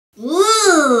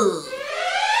Ooh.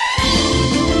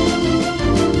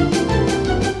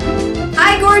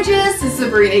 Hi gorgeous, it's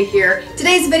Ivorie here.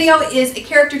 Today's video is a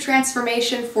character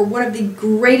transformation for one of the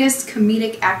greatest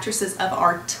comedic actresses of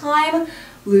our time,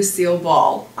 Lucille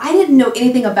Ball. I didn't know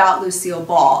anything about Lucille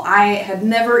Ball. I had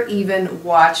never even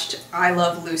watched I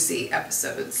Love Lucy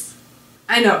episodes.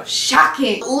 I know,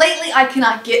 shocking! Lately I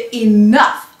cannot get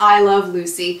enough I Love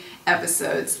Lucy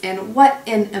episodes, and what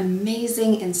an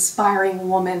amazing, inspiring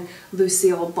woman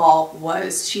Lucille Ball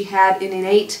was. She had an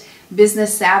innate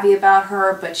business savvy about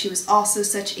her, but she was also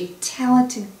such a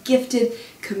talented, gifted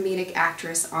comedic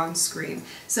actress on screen.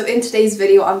 So in today's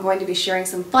video, I'm going to be sharing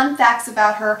some fun facts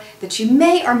about her that you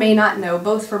may or may not know,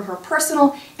 both from her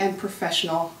personal and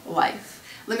professional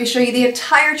life. Let me show you the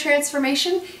entire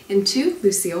transformation into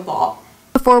Lucille Ball.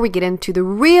 Before we get into the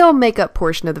real makeup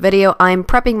portion of the video, I'm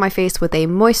prepping my face with a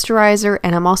moisturizer,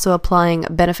 and I'm also applying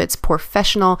Benefit's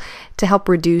Pore-fessional to help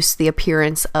reduce the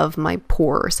appearance of my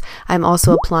pores. I'm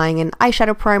also applying an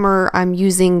eyeshadow primer. I'm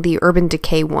using the Urban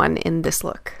Decay one in this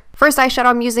look. First eyeshadow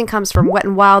I'm using comes from Wet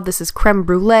n Wild. This is Creme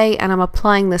Brulee, and I'm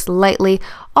applying this lightly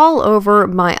all over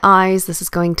my eyes. This is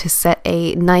going to set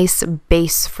a nice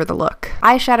base for the look.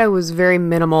 Eyeshadow was very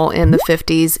minimal in the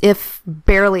 50s, if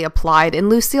barely applied, and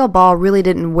Lucille Ball really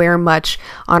didn't wear much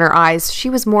on her eyes. She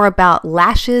was more about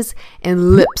lashes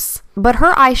and lips. But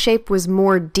her eye shape was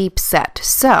more deep set,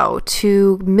 so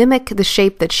to mimic the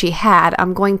shape that she had,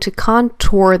 I'm going to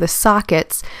contour the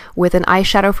sockets with an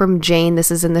eyeshadow from Jane. This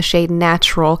is in the shade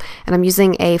Natural, and I'm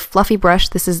using a fluffy brush.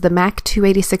 This is the MAC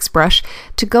 286 brush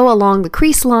to go along the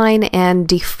crease line and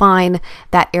define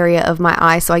that area of my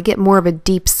eye so I get more of a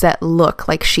deep set look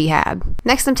like she had.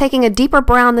 Next, I'm taking a deeper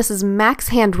brown. This is MAC's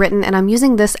Handwritten, and I'm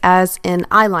using this as an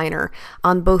eyeliner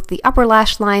on both the upper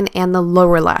lash line and the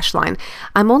lower lash line.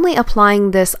 I'm only applying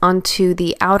this onto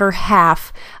the outer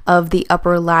half of the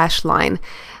upper lash line.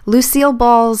 Lucille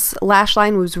Ball's lash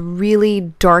line was really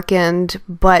darkened,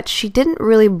 but she didn't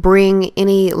really bring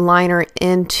any liner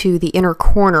into the inner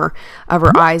corner of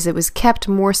her eyes. It was kept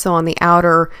more so on the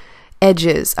outer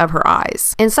edges of her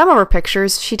eyes. In some of her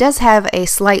pictures, she does have a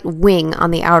slight wing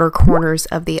on the outer corners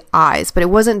of the eyes, but it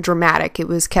wasn't dramatic. It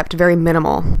was kept very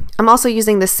minimal. I'm also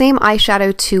using the same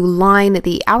eyeshadow to line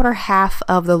the outer half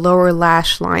of the lower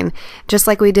lash line. Just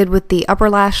like we did with the upper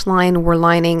lash line, we're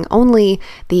lining only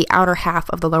the outer half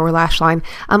of the lower lash line.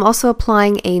 I'm also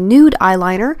applying a nude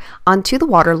eyeliner onto the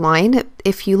waterline.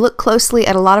 If you look closely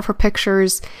at a lot of her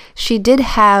pictures, she did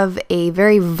have a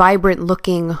very vibrant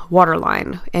looking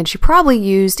waterline, and she probably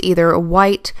used either a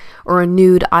white or a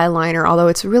nude eyeliner, although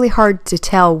it's really hard to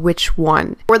tell which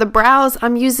one. For the brows,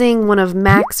 I'm using one of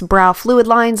MAC's brow fluid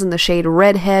lines in the shade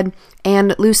Redhead,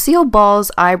 and Lucille Ball's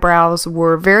eyebrows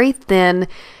were very thin,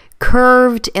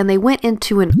 curved, and they went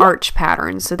into an arch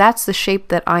pattern, so that's the shape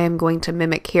that I am going to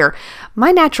mimic here.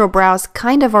 My natural brows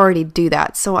kind of already do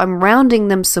that, so I'm rounding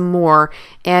them some more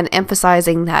and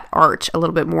emphasizing that arch a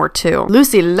little bit more too.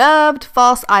 Lucy loved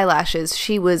false eyelashes.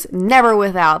 She was never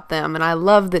without them, and I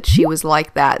love that she was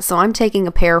like that. So I'm taking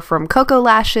a pair from KoKo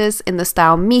lashes in the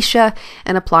style Misha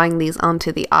and applying these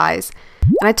onto the eyes.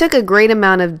 And I took a great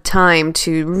amount of time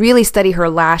to really study her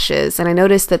lashes, and I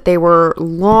noticed that they were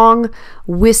long,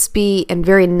 wispy, and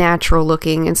very natural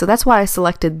looking, and so that's why I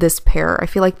selected this pair. I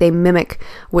feel like they mimic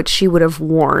what she would have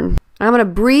worn. I'm going to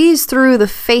breeze through the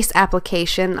face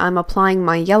application. I'm applying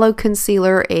my yellow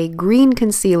concealer, a green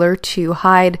concealer to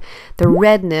hide the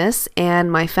redness,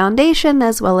 and my foundation,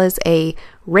 as well as a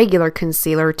regular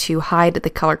concealer to hide the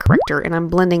color corrector, and I'm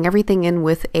blending everything in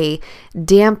with a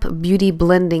damp beauty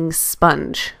blending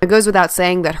sponge. It goes without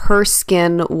saying that her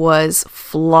skin was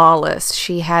flawless.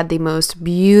 She had the most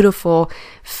beautiful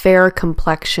fair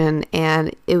complexion,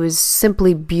 and it was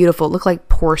simply beautiful. It looked like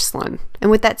porcelain. And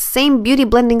with that same beauty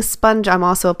blending sponge, I'm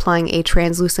also applying a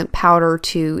translucent powder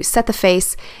to set the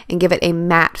face and give it a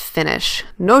matte finish.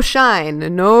 No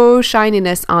shine, no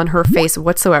shininess on her face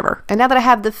whatsoever. And now that I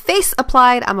have the face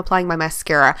applied, I'm applying my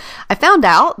mascara. I found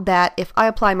out that if I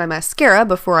apply my mascara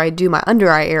before I do my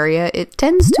under eye area, it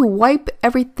tends to wipe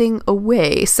everything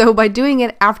away. So by doing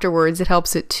it afterwards, it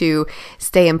helps it to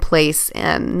stay in place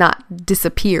and not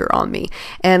disappear on me.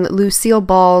 And Lucille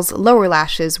Ball's lower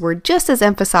lashes were just as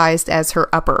emphasized as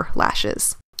her upper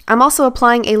lashes. I'm also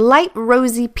applying a light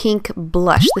rosy pink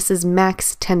blush. This is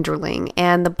Max Tenderling,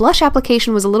 and the blush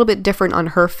application was a little bit different on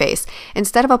her face.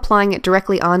 Instead of applying it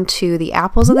directly onto the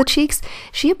apples of the cheeks,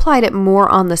 she applied it more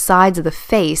on the sides of the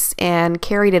face and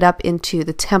carried it up into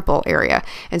the temple area.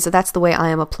 And so that's the way I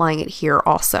am applying it here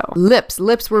also. Lips.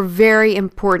 Lips were very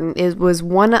important. It was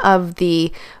one of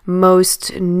the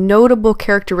most notable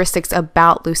characteristics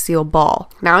about Lucille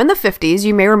Ball. Now in the 50s,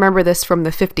 you may remember this from the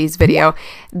 50s video,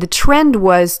 the trend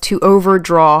was to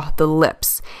overdraw the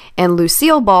lips. And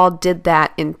Lucille Ball did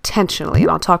that intentionally,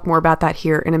 and I'll talk more about that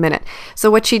here in a minute.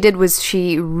 So what she did was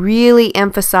she really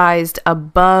emphasized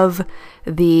above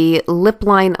the lip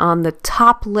line on the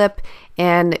top lip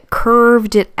and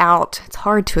curved it out. It's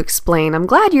hard to explain. I'm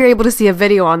glad you're able to see a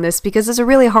video on this because it's a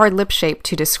really hard lip shape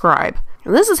to describe.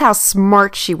 And this is how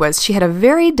smart she was. She had a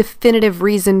very definitive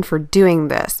reason for doing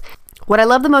this. What I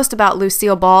love the most about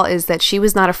Lucille Ball is that she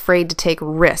was not afraid to take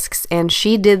risks, and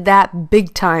she did that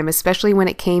big time, especially when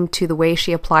it came to the way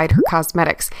she applied her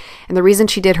cosmetics. And the reason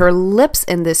she did her lips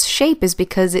in this shape is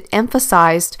because it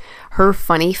emphasized her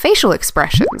funny facial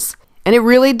expressions. And it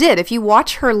really did. If you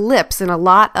watch her lips in a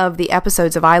lot of the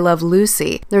episodes of I Love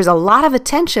Lucy, there's a lot of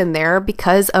attention there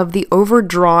because of the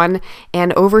overdrawn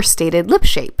and overstated lip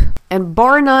shape. And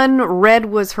bar none, red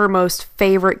was her most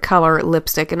favorite color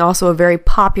lipstick and also a very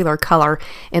popular color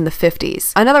in the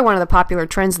 50s. Another one of the popular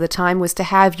trends of the time was to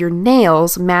have your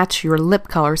nails match your lip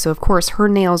color. So of course her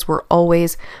nails were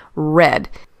always red.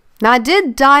 Now I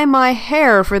did dye my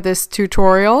hair for this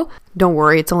tutorial. Don't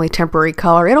worry, it's only temporary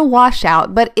color. It'll wash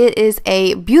out, but it is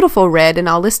a beautiful red, and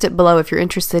I'll list it below if you're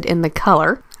interested in the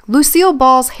color. Lucille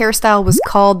Ball's hairstyle was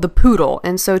called the poodle,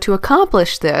 and so to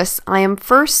accomplish this, I am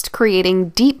first creating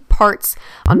deep parts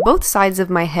on both sides of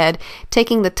my head,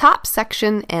 taking the top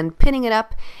section and pinning it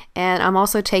up, and I'm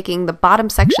also taking the bottom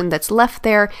section that's left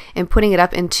there and putting it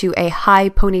up into a high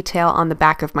ponytail on the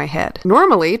back of my head.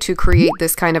 Normally, to create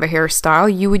this kind of a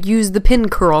hairstyle, you would use the pin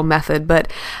curl method, but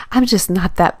I'm just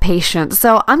not that patient,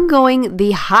 so I'm going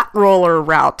the hot roller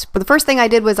route. But the first thing I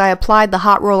did was I applied the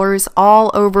hot rollers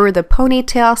all over the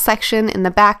ponytail section in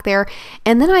the back there,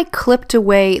 and then I clipped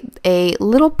away a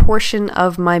little portion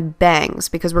of my bangs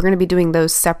because we're going to be doing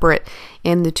those separate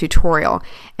in the tutorial.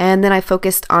 And then I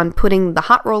focused on putting the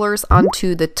hot rollers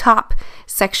onto the top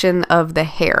section of the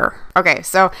hair. Okay,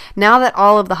 so now that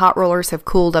all of the hot rollers have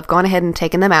cooled, I've gone ahead and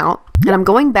taken them out. And I'm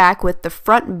going back with the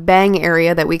front bang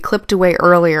area that we clipped away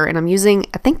earlier, and I'm using,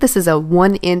 I think this is a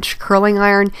 1-inch curling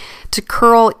iron to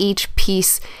curl each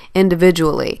piece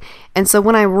individually. And so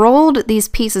when I rolled these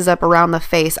pieces up around the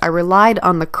face, I relied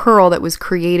on the curl that was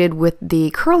created with the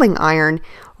curling iron,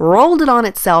 rolled it on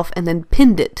itself, and then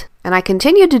pinned it. And I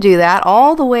continued to do that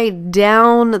all the way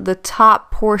down the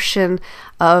top portion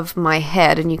of my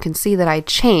head. And you can see that I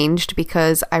changed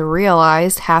because I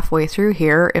realized halfway through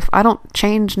here, if I don't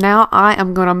change now, I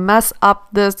am going to mess up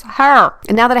this hair.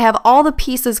 And now that I have all the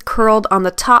pieces curled on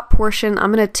the top portion,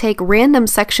 I'm going to take random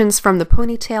sections from the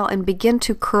ponytail and begin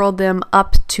to curl them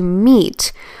up to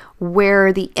meet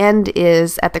where the end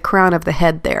is at the crown of the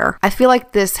head there. I feel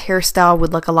like this hairstyle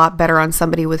would look a lot better on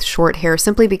somebody with short hair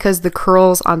simply because the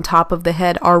curls on top of the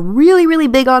head are really, really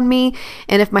big on me,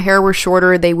 and if my hair were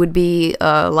shorter, they would be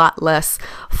a lot less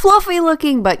fluffy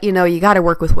looking, but you know, you gotta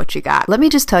work with what you got. Let me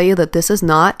just tell you that this is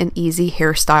not an easy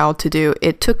hairstyle to do.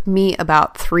 It took me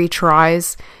about 3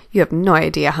 tries. You have no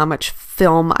idea how much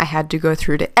film I had to go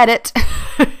through to edit.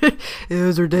 It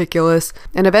was ridiculous.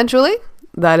 And eventually,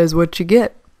 that is what you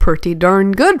get. Pretty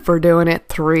darn good for doing it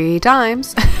 3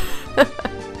 times.